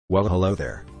Well, hello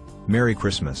there. Merry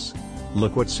Christmas.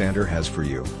 Look what Santa has for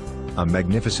you. A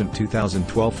magnificent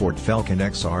 2012 Ford Falcon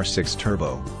XR6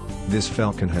 Turbo. This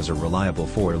Falcon has a reliable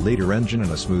 4-liter engine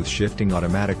and a smooth shifting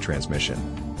automatic transmission.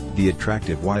 The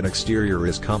attractive white exterior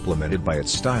is complemented by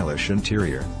its stylish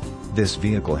interior. This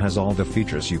vehicle has all the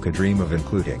features you could dream of,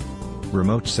 including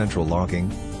remote central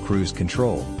locking, cruise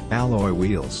control, alloy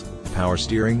wheels, power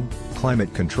steering,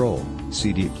 climate control,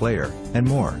 CD player, and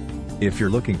more. If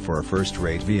you're looking for a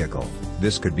first-rate vehicle,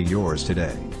 this could be yours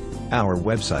today. Our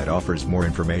website offers more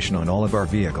information on all of our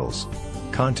vehicles.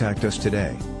 Contact us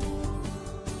today.